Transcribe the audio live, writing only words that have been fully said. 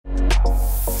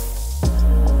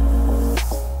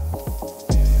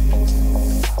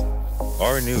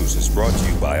Our News is brought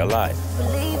to you by Alive.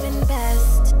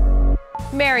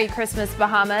 Merry Christmas,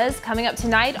 Bahamas. Coming up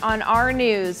tonight on Our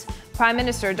News, Prime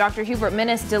Minister Dr. Hubert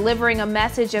Minnis delivering a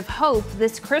message of hope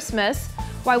this Christmas.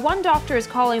 Why one doctor is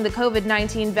calling the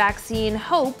COVID-19 vaccine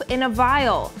hope in a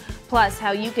vial. Plus,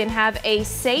 how you can have a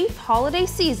safe holiday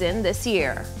season this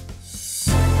year.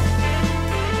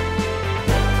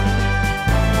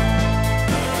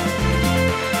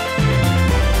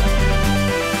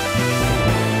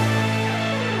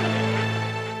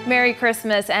 Merry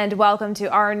Christmas and welcome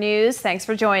to Our News. Thanks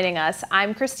for joining us.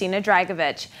 I'm Christina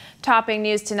Dragovich. Topping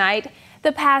news tonight,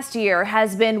 the past year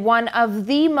has been one of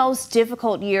the most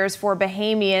difficult years for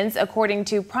Bahamians, according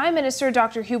to Prime Minister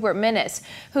Dr. Hubert Minnis,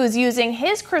 who's using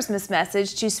his Christmas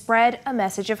message to spread a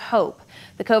message of hope.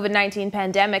 The COVID-19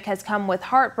 pandemic has come with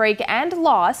heartbreak and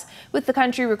loss, with the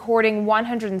country recording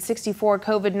 164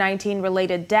 COVID-19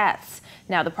 related deaths.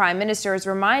 Now the Prime Minister is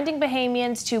reminding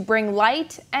Bahamians to bring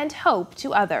light and hope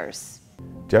to others.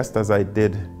 Just as I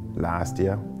did last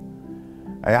year,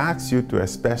 I ask you to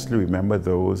especially remember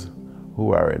those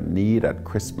who are in need at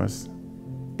Christmas,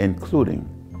 including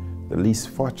the least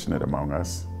fortunate among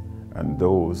us and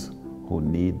those who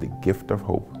need the gift of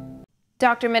hope.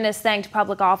 Dr. Minnis thanked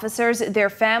public officers, their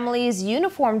families,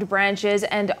 uniformed branches,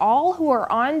 and all who are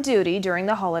on duty during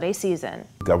the holiday season.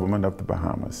 Government of the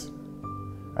Bahamas,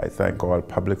 I thank all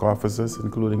public officers,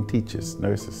 including teachers,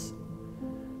 nurses,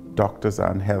 doctors,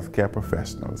 and healthcare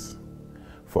professionals,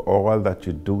 for all that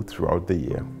you do throughout the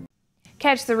year.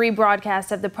 Catch the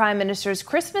rebroadcast of the Prime Minister's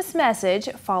Christmas message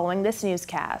following this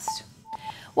newscast.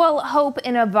 Well, hope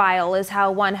in a vial is how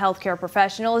one healthcare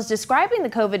professional is describing the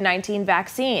COVID-19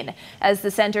 vaccine, as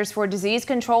the Centers for Disease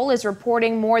Control is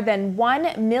reporting more than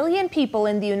 1 million people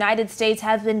in the United States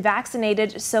have been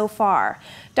vaccinated so far.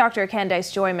 Dr.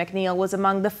 Candice Joy McNeil was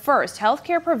among the first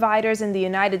healthcare providers in the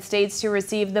United States to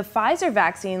receive the Pfizer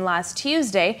vaccine last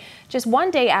Tuesday, just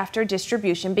one day after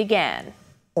distribution began.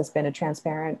 It's been a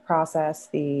transparent process.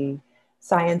 The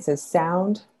science is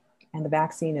sound and the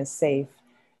vaccine is safe.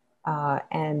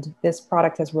 And this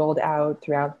product has rolled out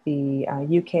throughout the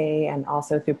UK and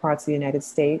also through parts of the United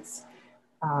States.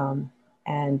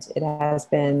 And it has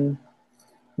been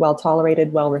well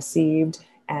tolerated, well received,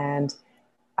 and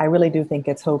I really do think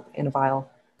it's hope in a vial.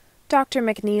 Dr.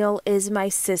 McNeil is my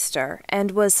sister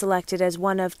and was selected as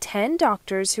one of 10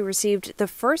 doctors who received the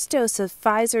first dose of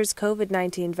Pfizer's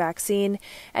COVID-19 vaccine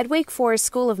at Wake Forest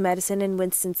School of Medicine in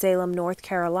Winston-Salem, North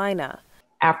Carolina.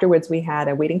 Afterwards, we had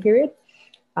a waiting period,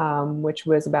 which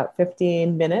was about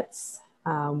 15 minutes,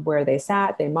 where they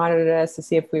sat, they monitored us to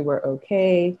see if we were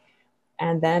okay,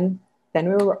 and then we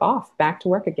were off, back to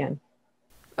work again.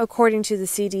 According to the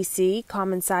CDC,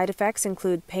 common side effects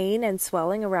include pain and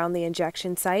swelling around the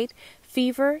injection site,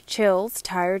 fever, chills,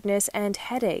 tiredness, and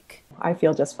headache. I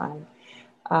feel just fine.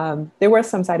 There were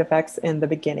some side effects in the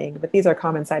beginning, but these are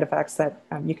common side effects that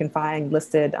you can find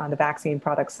listed on the vaccine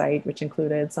product site, which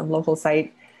included some local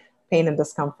site pain and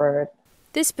discomfort.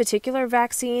 This particular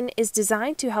vaccine is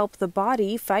designed to help the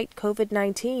body fight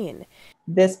COVID-19.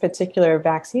 This particular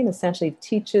vaccine essentially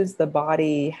teaches the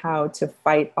body how to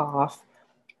fight off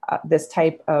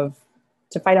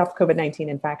COVID-19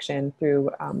 infection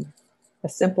through a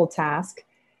simple task,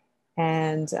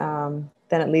 and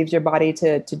then it leaves your body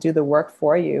to do the work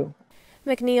for you.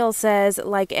 McNeil says,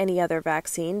 like any other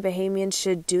vaccine, Bahamians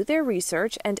should do their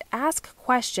research and ask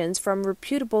questions from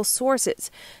reputable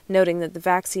sources, noting that the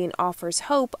vaccine offers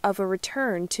hope of a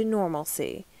return to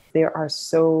normalcy. There are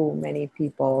so many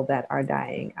people that are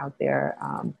dying out there.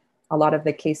 A lot of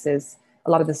the cases,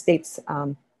 a lot of the states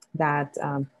that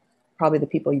probably the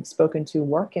people you've spoken to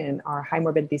work in are high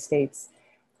morbidity states,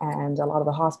 and a lot of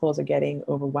the hospitals are getting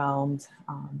overwhelmed.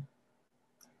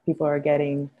 People are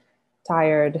getting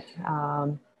tired.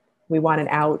 We want an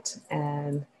out,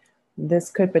 and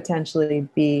this could potentially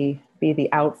be the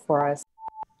out for us.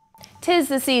 'Tis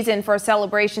the season for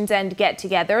celebrations and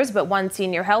get-togethers, but one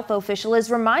senior health official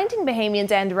is reminding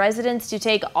Bahamians and residents to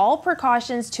take all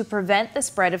precautions to prevent the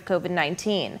spread of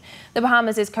COVID-19. The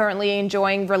Bahamas is currently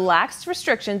enjoying relaxed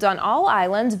restrictions on all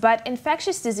islands, but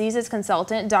infectious diseases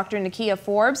consultant Dr. Nakia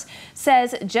Forbes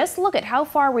says just look at how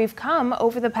far we've come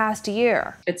over the past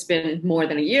year. It's been more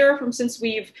than a year since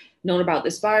we've known about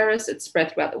this virus. It's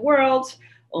spread throughout the world.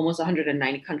 Almost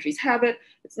 190 countries have it.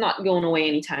 It's not going away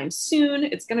anytime soon.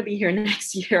 It's going to be here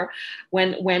next year.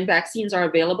 When vaccines are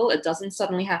available, it doesn't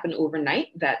suddenly happen overnight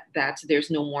that there's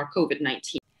no more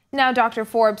COVID-19. Now, Dr.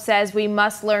 Forbes says we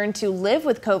must learn to live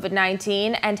with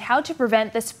COVID-19 and how to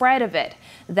prevent the spread of it.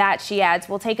 That, she adds,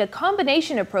 will take a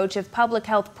combination approach of public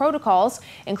health protocols,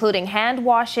 including hand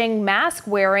washing, mask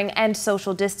wearing, and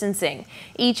social distancing.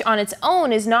 Each on its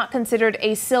own is not considered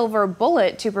a silver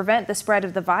bullet to prevent the spread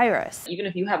of the virus. Even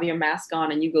if you have your mask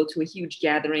on and you go to a huge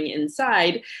gathering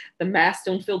inside, the masks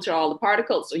don't filter all the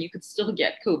particles, so you could still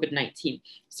get COVID-19.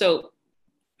 So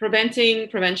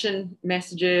prevention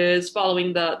messages,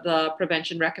 following the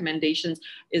prevention recommendations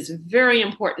is very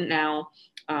important now,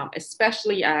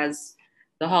 especially as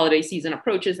the holiday season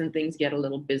approaches and things get a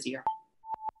little busier.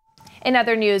 In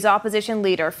other news, opposition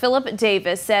leader Philip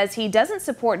Davis says he doesn't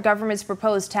support government's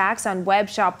proposed tax on web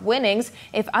shop winnings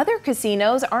if other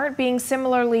casinos aren't being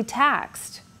similarly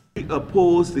taxed. We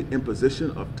oppose the imposition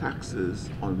of taxes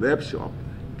on web shop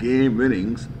game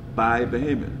winnings by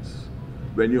Bahamians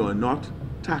when you are not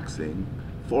taxing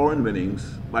foreign winnings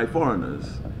by foreigners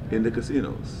in the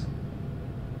casinos.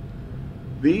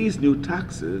 These new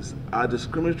taxes are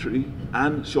discriminatory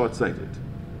and short-sighted.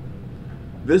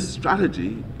 This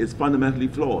strategy is fundamentally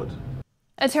flawed.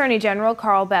 Attorney General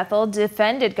Carl Bethel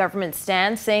defended government's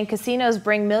stand, saying casinos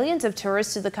bring millions of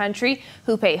tourists to the country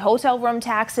who pay hotel room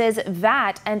taxes,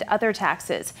 VAT, and other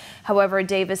taxes. However,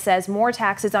 Davis says more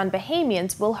taxes on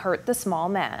Bahamians will hurt the small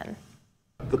man.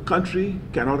 The country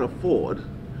cannot afford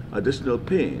additional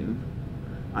pain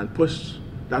and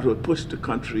that will push the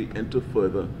country into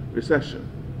further recession.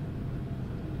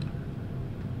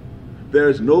 There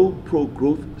is no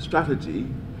pro-growth strategy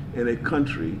in a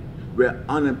country where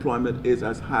unemployment is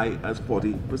as high as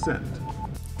 40%.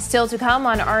 Still to come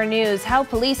on Our News, how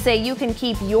police say you can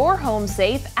keep your home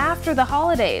safe after the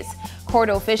holidays. Court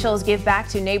officials give back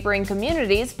to neighboring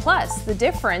communities, plus the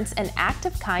difference an act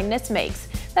of kindness makes.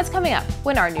 That's coming up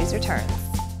when Our News returns.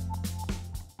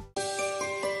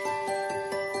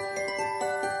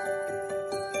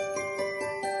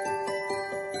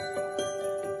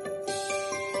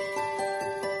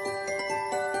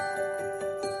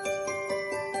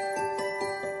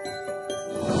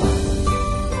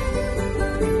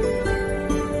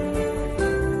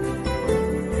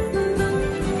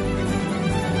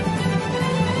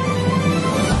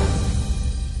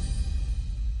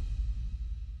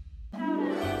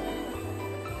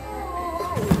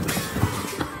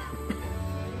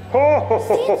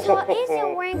 Steve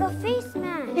isn't wearing a face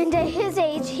mask. And at his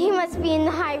age, he must be in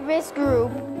the high-risk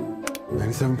group.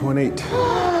 97.8.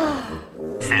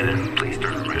 Santa, please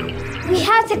turn around. We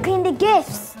have to clean the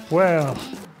gifts. Well,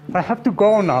 I have to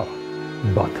go now.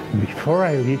 But before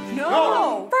I leave...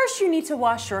 No! First, you need to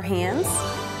wash your hands.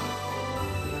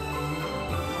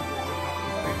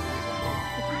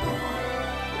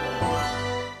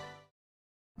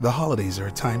 The holidays are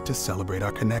a time to celebrate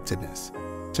our connectedness,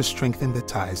 to strengthen the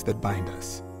ties that bind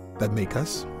us, that make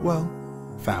us, well,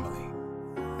 family.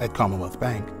 At Commonwealth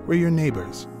Bank, we're your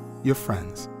neighbors, your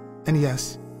friends, and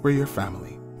yes, we're your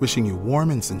family, wishing you warm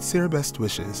and sincere best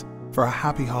wishes for a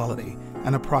happy holiday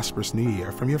and a prosperous new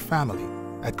year from your family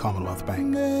at Commonwealth Bank.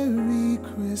 Merry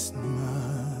Christmas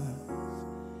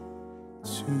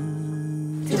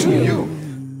to you.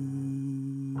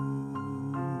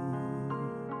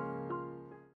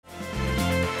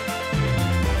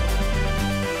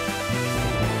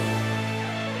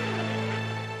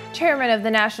 Chairman of the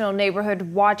National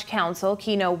Neighborhood Watch Council,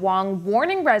 Keno Wong,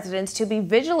 warning residents to be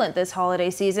vigilant this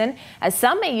holiday season, as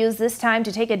some may use this time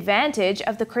to take advantage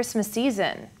of the Christmas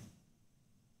season.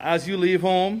 As you leave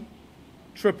home,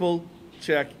 triple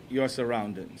check your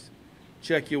surroundings.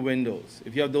 Check your windows.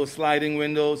 If you have those sliding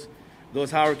windows, those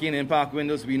hurricane impact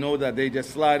windows, we know that they just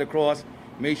slide across.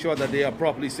 Make sure that they are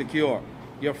properly secure.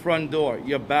 Your front door,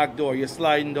 your back door, your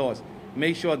sliding doors,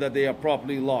 make sure that they are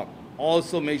properly locked.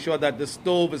 Also, make sure that the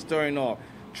stove is turned off.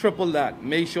 Triple that.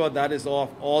 Make sure that is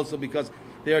off also, because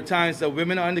there are times that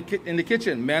women are in the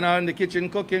kitchen, men are in the kitchen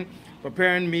cooking,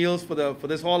 preparing meals for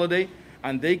this holiday,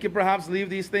 and they can perhaps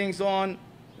leave these things on,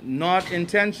 not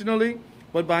intentionally,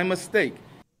 but by mistake.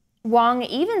 Wong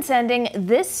even sending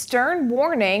this stern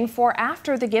warning for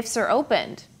after the gifts are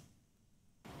opened.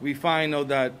 We find out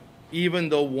that even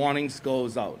though warnings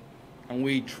goes out, and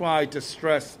we try to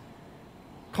stress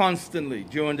constantly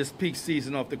during this peak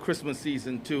season of the Christmas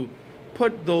season to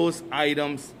put those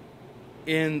items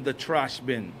in the trash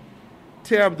bin,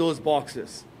 tear up those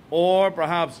boxes, or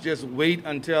perhaps just wait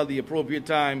until the appropriate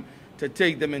time to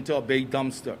take them into a big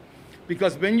dumpster.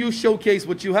 Because when you showcase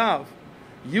what you have,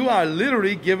 you are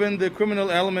literally giving the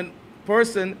criminal element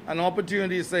person an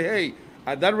opportunity to say, hey,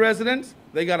 at that residence,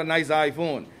 they got a nice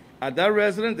iPhone. At that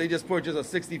residence, they just purchased a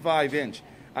 65-inch.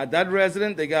 At that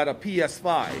residence, they got a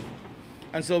PS5.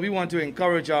 And so we want to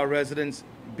encourage our residents,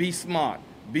 be smart,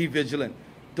 Be vigilant.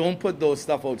 Don't put those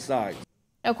stuff outside.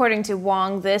 According to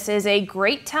Wong, this is a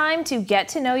great time to get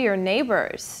to know your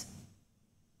neighbors.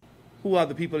 Who are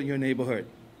the people in your neighborhood?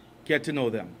 Get to know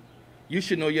them. You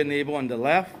should know your neighbor on the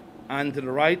left and to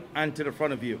the right and to the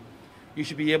front of you. You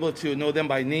should be able to know them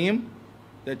by name,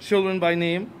 their children by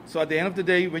name. So at the end of the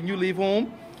day, when you leave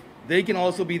home, they can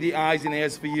also be the eyes and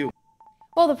ears for you.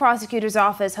 Well, the prosecutor's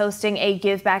office hosting a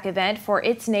give back event for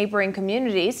its neighboring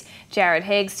communities. Jared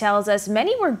Higgs tells us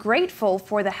many were grateful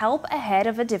for the help ahead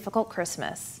of a difficult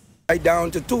Christmas. Right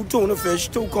down to 2 tuna fish,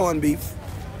 2 corned beef,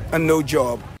 and no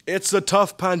job. It's a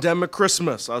tough pandemic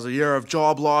Christmas as a year of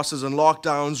job losses and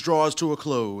lockdowns draws to a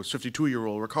close.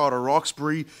 52-year-old Ricardo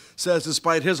Roxbury says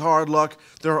despite his hard luck,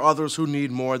 there are others who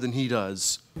need more than he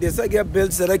does. Yes, I get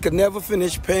bills that I could never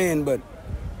finish paying, but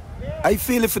I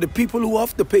feel it for the people who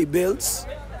have to pay bills.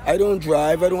 I don't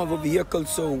drive, I don't have a vehicle,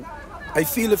 so I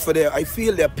feel it for I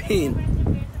feel their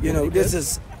pain. You know, this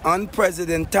is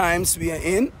unprecedented times we are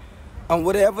in, and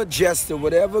whatever gesture,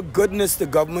 whatever goodness the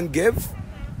government give,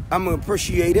 I'm going to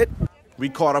appreciate it. We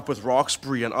caught up with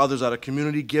Roxbury and others at a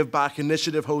community give back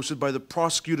initiative hosted by the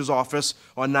prosecutor's office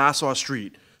on Nassau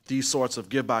Street. These sorts of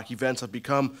give back events have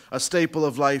become a staple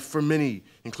of life for many,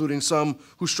 including some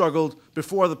who struggled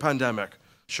before the pandemic.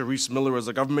 Sharice Miller is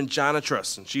a government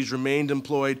janitress, and she's remained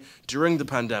employed during the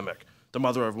pandemic. The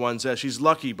mother of one says she's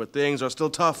lucky, but things are still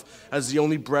tough as the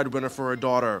only breadwinner for her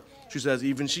daughter. She says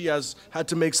even she has had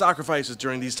to make sacrifices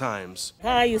during these times.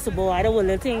 I used to buy the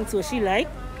little things what she like.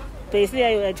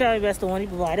 Basically, I try my best to only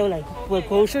provide her like with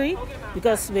grocery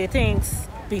because where things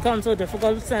become so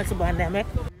difficult since the pandemic.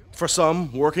 For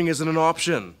some, working isn't an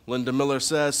option. Linda Miller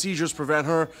says seizures prevent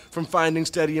her from finding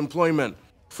steady employment.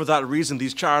 For that reason,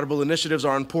 these charitable initiatives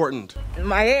are important.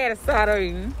 My head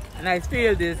started and I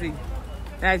feel dizzy.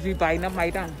 And I be biting up my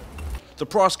tongue. The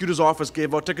prosecutor's office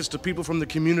gave out tickets to people from the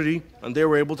community, and they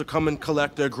were able to come and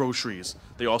collect their groceries.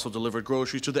 They also delivered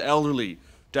groceries to the elderly.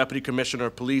 Deputy Commissioner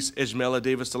of Police Ismaila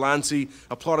Davis-Delancey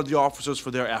applauded the officers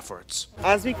for their efforts.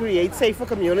 As we create safer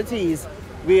communities,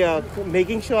 we are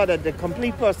making sure that the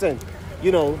complete person,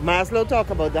 you know, Maslow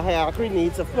talked about the hierarchy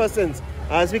needs of persons.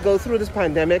 As we go through this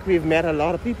pandemic, we've met a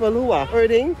lot of people who are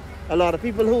hurting, a lot of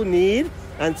people who need,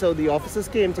 and so the officers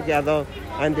came together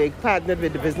and they partnered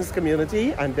with the business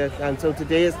community, and so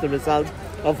today is the result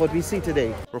of what we see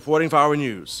today. Reporting for Our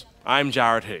News, I'm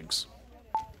Jared Higgs.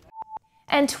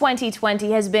 And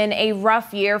 2020 has been a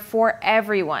rough year for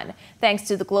everyone, thanks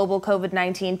to the global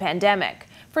COVID-19 pandemic.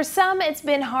 For some, it's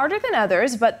been harder than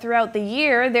others, but throughout the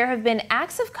year, there have been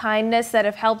acts of kindness that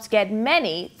have helped get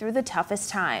many through the toughest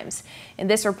times. In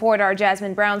this report, our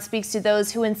Jasmine Brown speaks to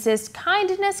those who insist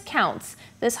kindness counts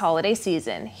this holiday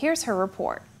season. Here's her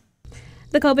report.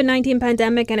 The COVID-19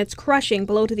 pandemic and its crushing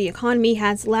blow to the economy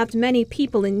has left many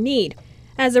people in need.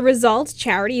 As a result,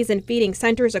 charities and feeding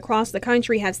centers across the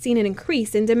country have seen an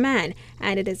increase in demand,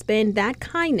 and it has been that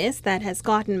kindness that has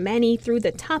gotten many through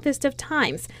the toughest of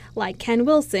times, like Ken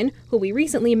Wilson, who we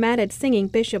recently met at Singing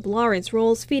Bishop Lawrence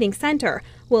Roll's Feeding Center.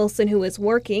 Wilson, who is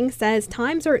working, says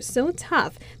times are so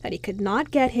tough that he could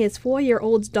not get his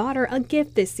 4-year-old's daughter a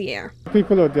gift this year.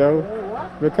 People out there,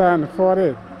 we can't afford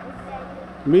it.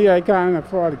 Me, I can't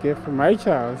afford a gift for my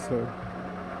child, so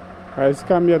I just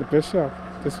come here to Bishop.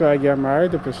 That's why I got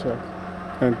married to Bishop,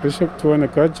 and Bishop doing a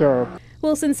good job.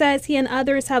 Wilson says he and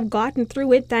others have gotten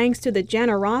through it thanks to the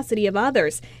generosity of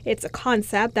others. It's a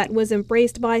concept that was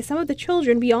embraced by some of the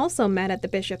children we also met at the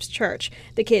Bishop's church.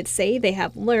 The kids say they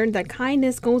have learned that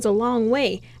kindness goes a long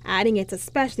way, adding it's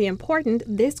especially important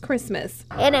this Christmas.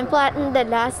 It's important to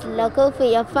last local for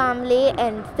your family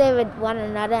and stay with one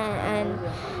another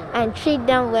and treat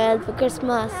them well for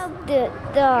Christmas.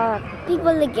 The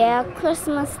people that get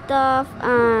Christmas stuff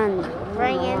and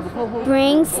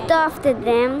bring stuff to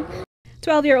them.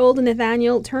 12-year-old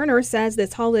Nathaniel Turner says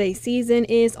this holiday season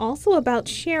is also about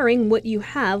sharing what you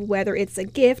have, whether it's a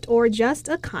gift or just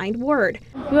a kind word.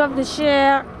 You have to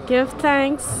share, give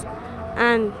thanks,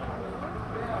 and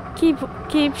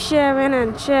keep sharing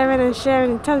and sharing and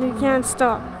sharing until you can't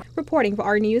stop. Reporting for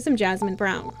Our News, I'm Jasmine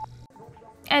Brown.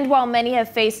 And while many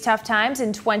have faced tough times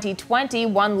in 2020,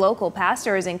 one local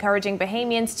pastor is encouraging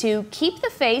Bahamians to keep the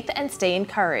faith and stay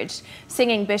encouraged.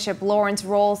 Singing Bishop Lawrence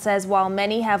Roll says while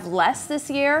many have less this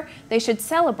year, they should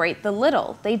celebrate the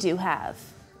little they do have.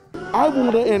 I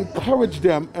want to encourage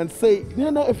them and say,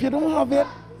 you know, if you don't have it,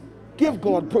 give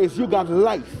God praise. You got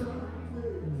life.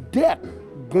 Death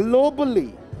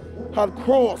globally had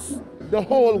crossed the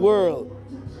whole world,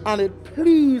 and it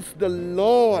pleased the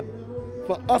Lord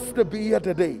for us to be here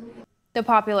today. The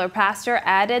popular pastor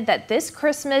added that this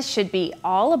Christmas should be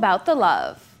all about the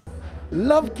love.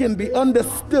 Love can be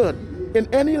understood in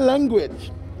any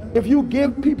language, If you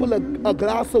give people a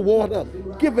glass of water,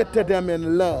 give it to them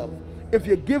in love. If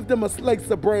you give them a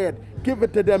slice of bread, give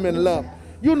it to them in love.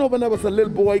 You know, when I was a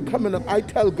little boy coming up, I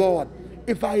tell God,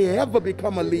 if I ever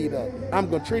become a leader, I'm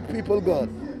going to treat people good.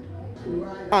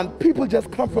 And people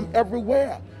just come from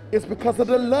everywhere. It's because of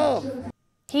the love.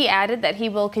 He added that he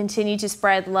will continue to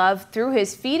spread love through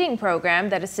his feeding program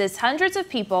that assists hundreds of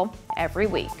people every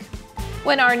week.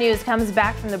 When Our News comes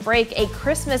back from the break, a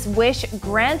Christmas wish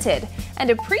granted and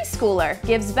a preschooler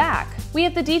gives back. We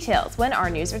have the details when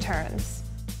Our News returns.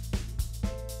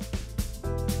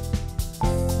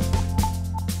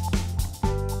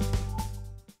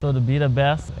 So to be the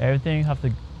best, everything have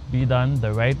to be done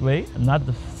the right way, not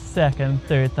the second,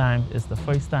 third time, it's the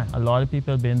first time. A lot of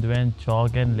people have been doing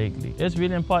jogging lately. It's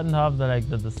really important to have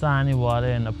the sunny water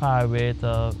and the Powerade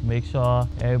to make sure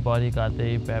everybody got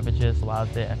their beverages while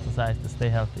they exercise to stay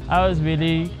healthy. I was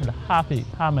really happy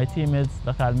how my teammates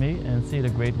look at me and see the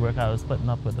great work I was putting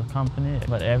up with the company,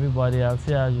 but everybody else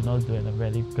here, doing a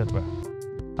really good work.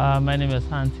 My name is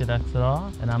Hansi Dexter,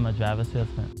 and I'm a driver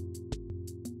salesman.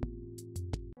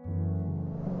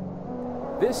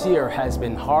 This year has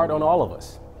been hard on all of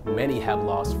us. Many have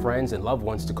lost friends and loved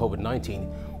ones to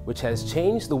COVID-19, which has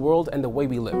changed the world and the way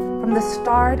we live. From the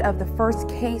start of the first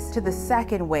case to the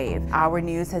second wave, Our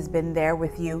News has been there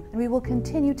with you, and we will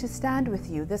continue to stand with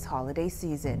you this holiday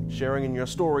season. Sharing in your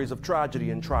stories of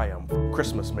tragedy and triumph.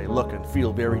 Christmas may look and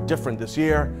feel very different this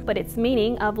year, but its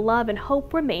meaning of love and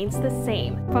hope remains the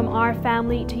same. From our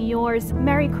family to yours,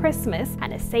 Merry Christmas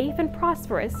and a safe and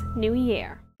prosperous New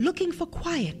Year. Looking for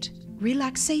quiet,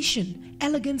 relaxation,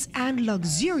 elegance, and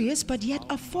luxurious but yet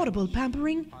affordable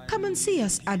pampering? Come and see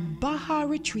us at Baja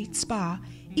Retreat Spa,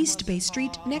 East Bay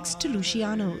Street next to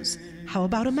Luciano's. How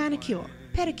about a manicure,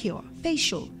 pedicure,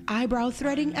 facial, eyebrow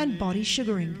threading, and body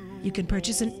sugaring? You can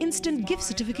purchase an instant gift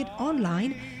certificate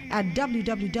online at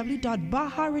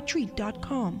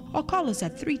www.bajaretreat.com or call us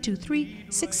at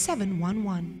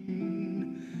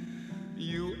 323-6711.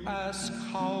 You ask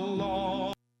how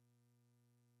long.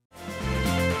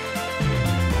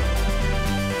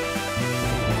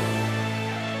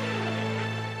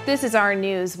 This is Our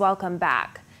News. Welcome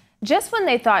back. Just when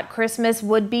they thought Christmas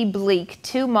would be bleak,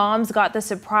 two moms got the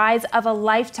surprise of a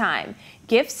lifetime.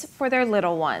 Gifts for their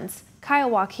little ones. Kyle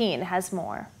Joaquin has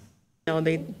more. No,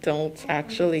 they don't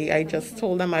actually. I just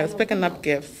told them I was picking up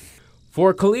gifts.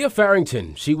 For Kalia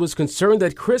Farrington, she was concerned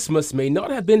that Christmas may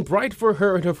not have been bright for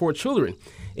her and her 4 children,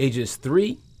 ages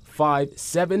 3, 5,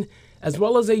 7, as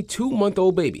well as a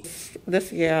 2-month-old baby.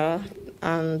 This year,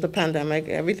 the pandemic,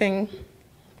 everything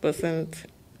wasn't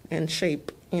in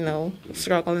shape,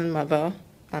 struggling mother,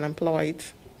 unemployed,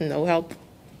 no help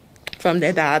from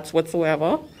their dads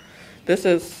whatsoever. This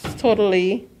is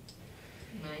totally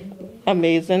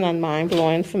amazing and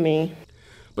mind-blowing for me.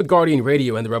 But Guardian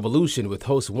Radio and The Revolution with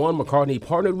host Juan McCartney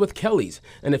partnered with Kelly's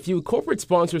and a few corporate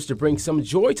sponsors to bring some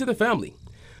joy to the family.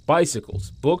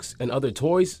 Bicycles, books, and other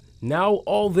toys, now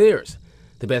all theirs.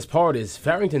 The best part is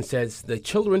Farrington says the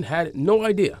children had no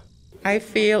idea. I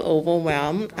feel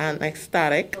overwhelmed and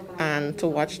ecstatic, and to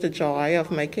watch the joy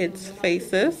of my kids'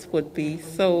 faces would be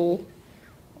so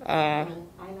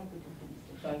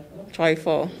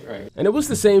joyful. And it was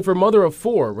the same for mother of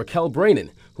 4, Raquel Brannon,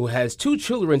 who has 2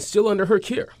 children still under her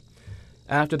care.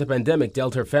 After the pandemic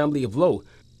dealt her family a blow,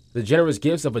 the generous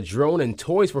gifts of a drone and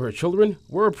toys for her children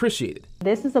were appreciated.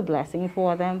 This is a blessing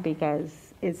for them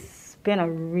because it's been a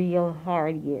real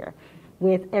hard year.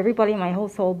 With everybody in my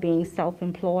household being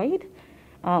self-employed,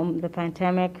 the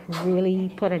pandemic really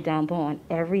put a damper on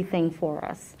everything for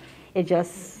us.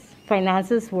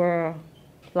 Finances were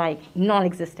like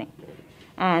non-existent.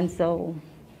 And so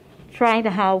trying to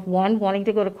have one wanting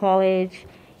to go to college,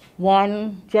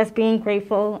 one just being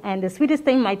grateful. And the sweetest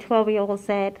thing my 12-year-old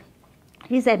said,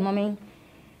 he said, "Mommy,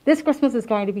 this Christmas is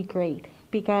going to be great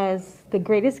because the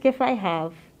greatest gift I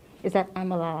have is that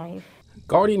I'm alive."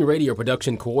 Guardian Radio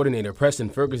production coordinator Preston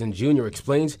Ferguson Jr.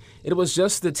 explains it was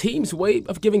just the team's way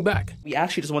of giving back. We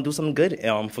actually just want to do something good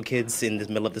for kids in the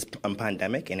middle of this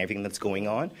pandemic and everything that's going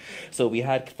on. So we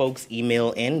had folks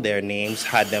email in their names,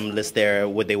 had them list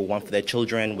what they would want for their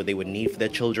children, what they would need for their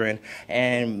children,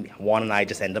 and Juan and I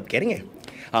just ended up getting it.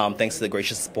 Thanks to the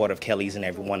gracious support of Kelly's and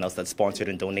everyone else that sponsored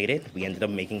and donated, we ended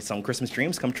up making some Christmas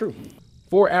dreams come true.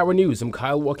 For Our News, I'm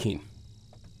Kyle Joaquin.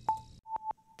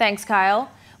 Thanks, Kyle.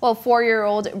 Well,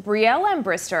 4-year-old Brielle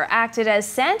Embrister acted as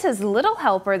Santa's little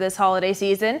helper this holiday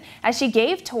season as she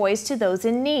gave toys to those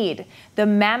in need. The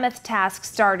mammoth task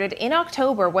started in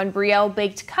October when Brielle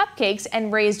baked cupcakes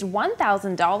and raised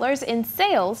 $1,000 in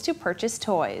sales to purchase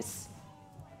toys.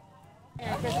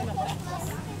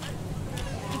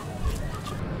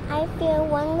 I feel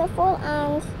wonderful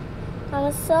and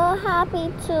I'm so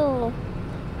happy to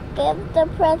give the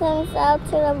presents out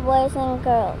to the boys and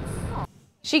girls.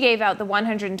 She gave out the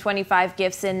 125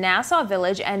 gifts in Nassau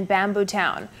Village and Bamboo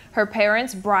Town. Her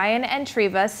parents, Brian and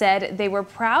Treva, said they were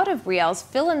proud of Riel's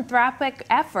philanthropic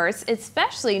efforts,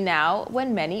 especially now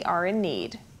when many are in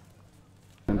need.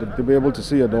 And to be able to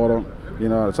see your daughter,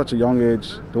 at such a young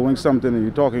age, doing something, and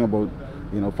you're talking about,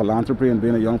 philanthropy and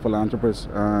being a young philanthropist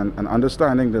and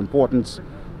understanding the importance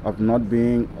of not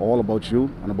being all about you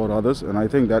and about others. And I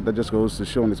think that just goes to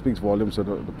show and it speaks volumes to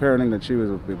the parenting that she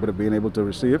was being able to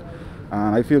receive.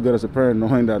 And I feel good as a parent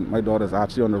knowing that my daughter's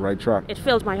actually on the right track. It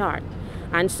filled my heart.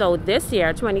 And so this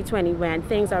year, 2020, when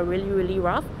things are really, really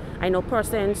rough, I know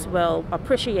persons will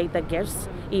appreciate the gifts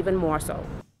even more so.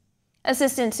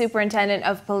 Assistant Superintendent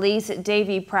of Police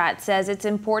Davy Pratt says it's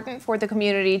important for the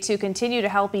community to continue to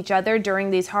help each other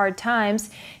during these hard times.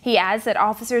 He adds that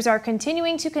officers are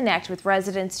continuing to connect with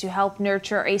residents to help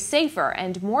nurture a safer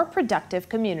and more productive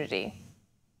community.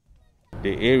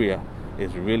 The area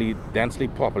is really densely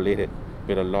populated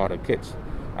with a lot of kids,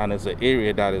 and it's an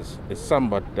area that is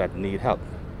somewhat that need help.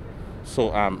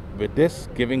 So with this,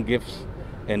 giving gifts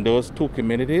in those two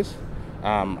communities,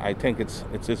 I think it's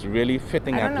just really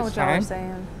fitting at this time.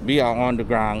 We are on the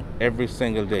ground every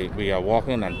single day. We are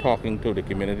walking and talking to the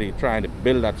community, trying to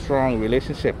build that strong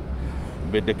relationship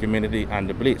with the community and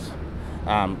the police.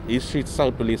 East Street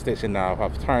South Police Station now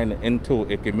have turned into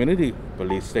a community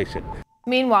police station.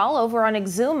 Meanwhile, over on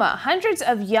Exuma, hundreds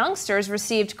of youngsters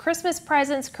received Christmas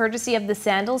presents courtesy of the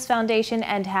Sandals Foundation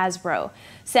and Hasbro.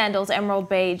 Sandals Emerald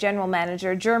Bay General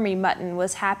Manager Jeremy Mutton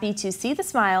was happy to see the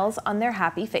smiles on their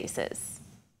happy faces.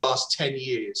 Last 10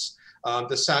 years,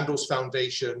 the Sandals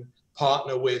Foundation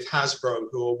partner with Hasbro,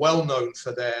 who are well known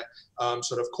for their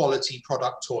sort of quality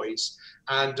product toys.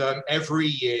 And every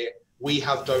year, we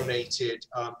have donated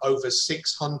over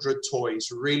 600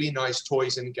 toys, really nice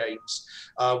toys and games,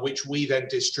 which we then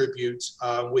distribute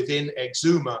within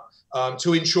Exuma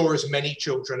to ensure as many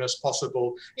children as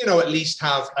possible, at least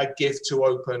have a gift to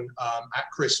open at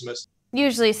Christmas.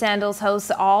 Usually Sandals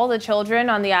hosts all the children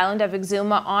on the island of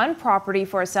Exuma on property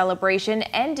for a celebration,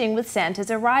 ending with Santa's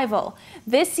arrival.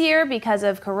 This year, because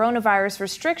of coronavirus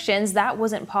restrictions, that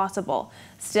wasn't possible.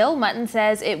 Still, Mutton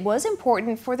says it was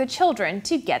important for the children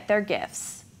to get their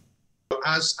gifts.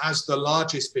 As the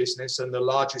largest business and the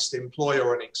largest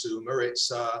employer on Exuma,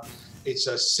 it's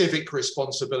a civic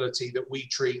responsibility that we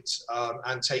treat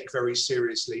and take very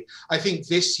seriously. I think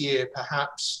this year,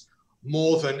 perhaps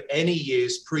more than any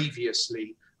years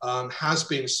previously, has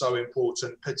been so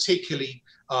important, particularly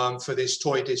for this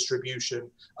toy distribution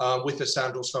with the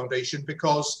Sandals Foundation,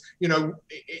 because,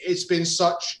 it's been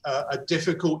such a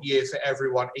difficult year for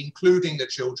everyone, including the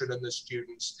children and the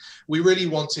students. We really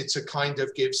wanted to kind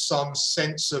of give some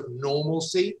sense of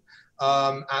normalcy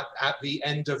at the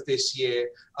end of this year.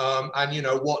 And,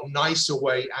 what nicer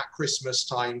way at Christmas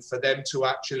time for them to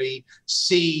actually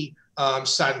see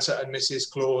Santa and Mrs.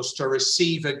 Claus, to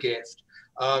receive a gift.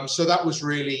 So that was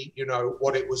really,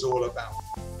 what it was all about.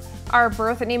 Our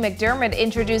Berthany McDermott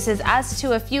introduces us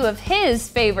to a few of his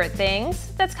favorite things.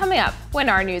 That's coming up when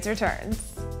Our News returns.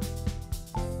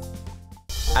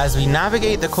 As we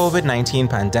navigate the COVID-19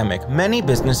 pandemic, many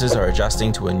businesses are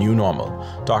adjusting to a new normal.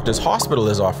 Doctors Hospital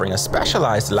is offering a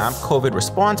specialized LAMP COVID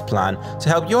response plan to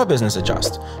help your business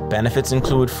adjust. Benefits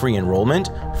include free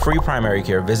enrollment, free primary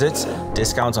care visits,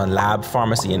 discounts on lab,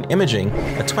 pharmacy, and imaging,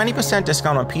 a 20%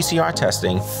 discount on PCR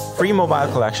testing, free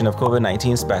mobile collection of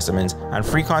COVID-19 specimens, and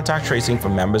free contact tracing for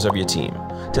members of your team.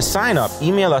 To sign up,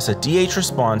 email us at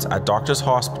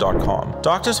dhresponse@doctorshosp.com.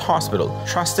 Doctors Hospital,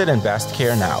 trusted and best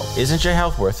care now. Isn't your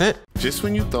health worth it? Just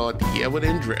when you thought the year would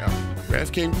end drought, Rev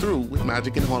came through with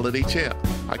Magic and Holiday Cheer.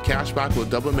 Our cashback will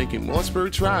double, making more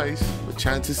spirits rise, with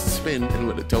chances to spin and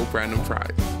with a dope random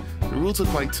prize. The rules are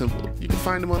quite simple. You can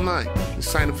find them online.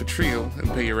 Just sign up for Trio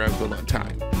and pay your Rev bill on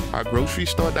time. Our grocery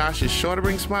store dash is sure to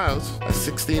bring smiles as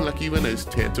 16 lucky winners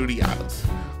tear through the aisles.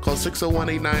 Call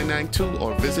 601-8992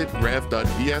 or visit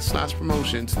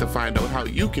rev.vs/promotions to find out how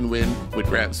you can win with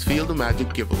Rev's Field of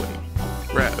Magic giveaway.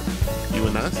 Rev, you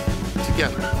and us,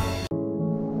 together.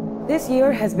 This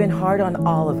year has been hard on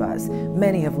all of us.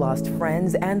 Many have lost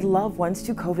friends and loved ones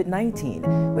to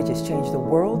COVID-19, which has changed the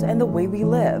world and the way we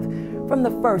live. From the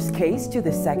first case to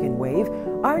the second wave,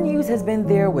 Our News has been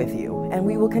there with you, and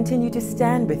we will continue to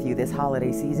stand with you this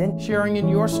holiday season, sharing in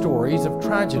your stories of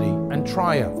tragedy and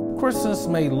triumph. Christmas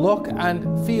may look and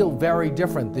feel very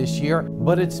different this year,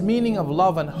 but its meaning of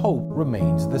love and hope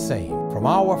remains the same. From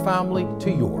our family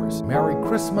to yours, Merry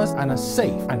Christmas and a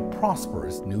safe and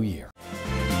prosperous New Year.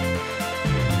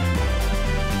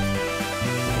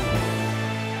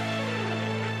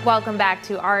 Welcome back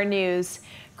to Our News.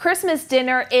 Christmas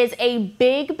dinner is a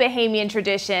big Bahamian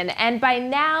tradition, and by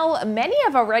now, many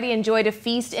have already enjoyed a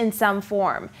feast in some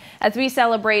form. As we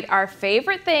celebrate our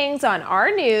favorite things on Our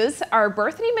News, our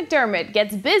Bethany McDermott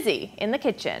gets busy in the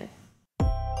kitchen.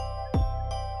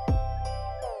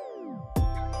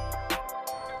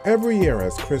 Every year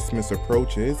as Christmas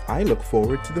approaches, I look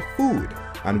forward to the food.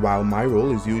 And while my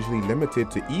role is usually limited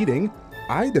to eating,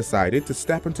 I decided to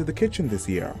step into the kitchen this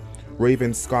year.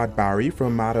 Raven Scott Barry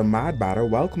from Madam Mad Batter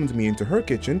welcomed me into her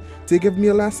kitchen to give me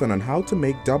a lesson on how to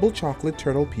make double chocolate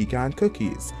turtle pecan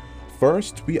cookies.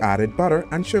 First, we added butter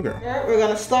and sugar. We're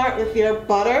going to start with your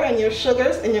butter and your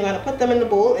sugars, and you're going to put them in the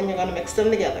bowl and you're going to mix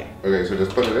them together. Okay, so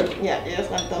just put it in? Yeah, you're just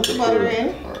going to dump the butter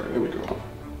in. Alright, here we go.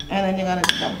 And then you're going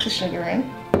to dump the sugar in.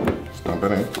 Just dump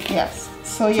it in? Yes.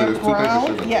 So your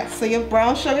brown, yes, so you have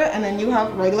brown sugar and then you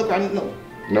have regular granulated,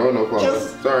 no problem.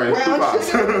 Sorry, too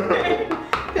fast.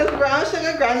 Just brown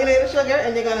sugar, granulated sugar,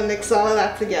 and you're gonna mix all of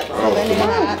that together. And then you're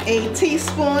gonna add a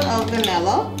teaspoon of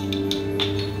vanilla.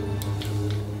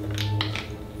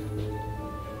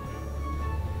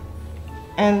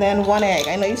 And then 1 egg.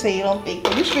 I know you say you don't bake,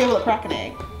 but you should be able to crack an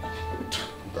egg.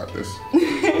 Got this.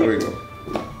 There we go.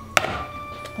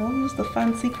 I'll use the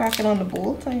fancy cracking on the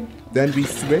bowl type. Then we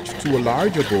switched to a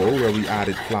larger bowl where we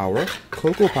added flour,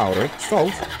 cocoa powder,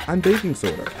 salt, and baking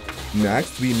soda.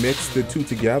 Next, we mixed the two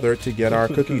together to get our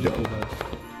cookie dough.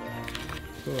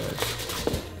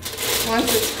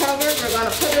 Once it's covered, we're going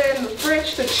to put it in the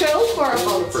fridge to chill for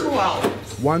about 2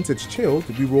 hours. Once it's chilled,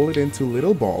 we roll it into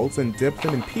little balls and dip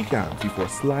them in pecans before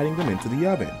sliding them into the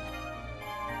oven.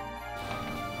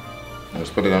 Let's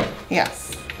put it on?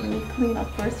 Yes. Let me clean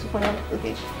up first before I put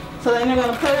it. So then you're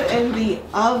going to put it in the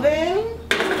oven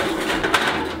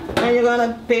and you're going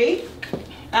to bake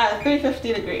at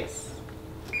 350 degrees.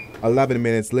 11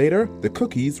 minutes later, the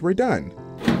cookies were done.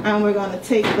 And we're going to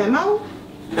take them out.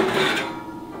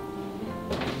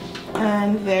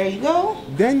 And there you go.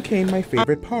 Then came my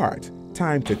favorite part.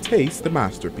 Time to taste the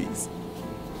masterpiece.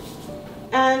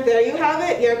 And there you have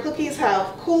it. Your cookies have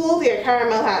cooled, your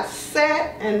caramel has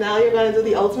set, and now you're going to do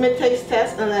the ultimate taste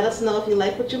test and let us know if you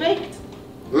like what you baked.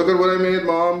 Look at what I made,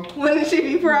 Mom. Wouldn't she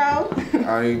be proud?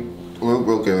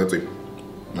 Okay, let's see.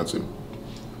 Let's see.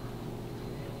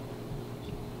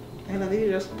 I know you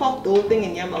just popped the whole thing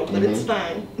in your mouth, but it's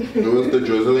fine. It was the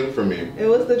drizzling for me. It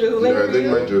was the drizzling for you? I think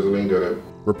my drizzling did it.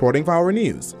 Reporting for Our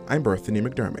News, I'm Bethany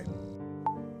McDermott.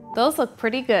 Those look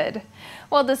pretty good.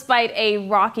 Well, despite a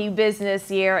rocky business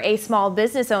year, a small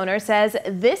business owner says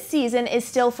this season is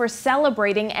still for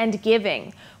celebrating and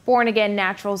giving. Born Again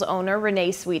Naturals owner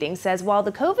Renee Sweeting says while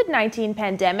the COVID-19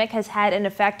 pandemic has had an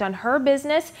effect on her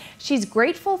business, she's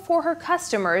grateful for her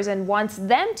customers and wants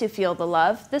them to feel the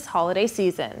love this holiday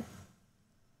season.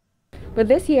 But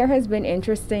this year has been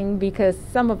interesting because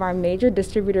some of our major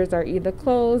distributors are either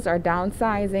closed or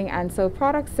downsizing, and so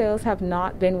product sales have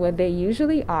not been what they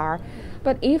usually are.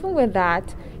 But even with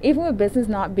that, even with business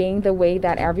not being the way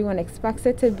that everyone expects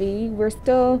it to be, we're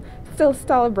still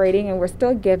celebrating and we're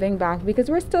still giving back because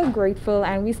we're still grateful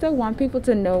and we still want people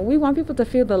to know, we want people to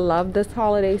feel the love this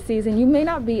holiday season. You may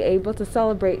not be able to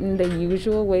celebrate in the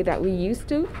usual way that we used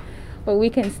to, but we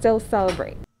can still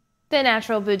celebrate. The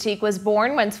Natural Boutique was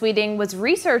born when Sweeting was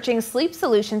researching sleep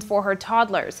solutions for her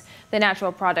toddlers. The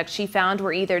natural products she found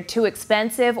were either too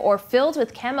expensive or filled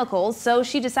with chemicals, so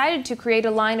she decided to create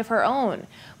a line of her own.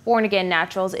 Born Again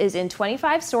Naturals is in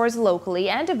 25 stores locally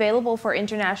and available for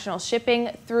international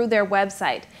shipping through their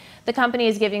website. The company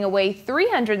is giving away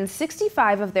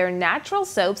 365 of their natural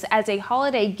soaps as a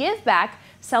holiday give back,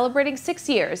 celebrating 6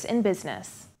 years in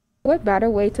business. What better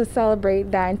way to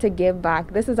celebrate than to give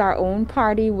back? This is our own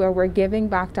party where we're giving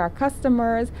back to our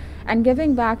customers and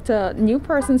giving back to new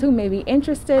persons who may be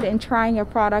interested in trying a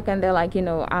product and they're like, I'm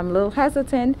a little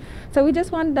hesitant. So we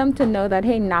just want them to know that,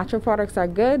 hey, natural products are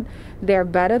good. They're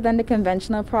better than the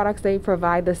conventional products. They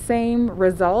provide the same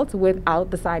results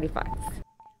without the side effects.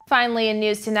 Finally, in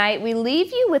news tonight, we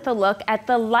leave you with a look at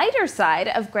the lighter side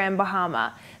of Grand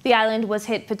Bahama. The island was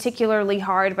hit particularly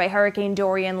hard by Hurricane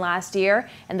Dorian last year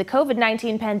and the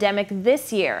COVID-19 pandemic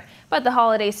this year. But the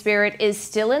holiday spirit is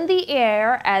still in the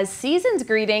air as season's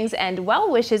greetings and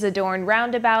well wishes adorn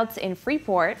roundabouts in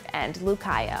Freeport and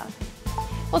Lucaya.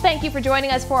 Well, thank you for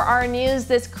joining us for Our News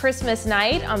this Christmas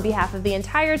night. On behalf of the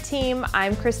entire team,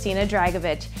 I'm Christina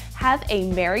Dragovich. Have a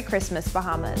Merry Christmas,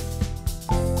 Bahamas.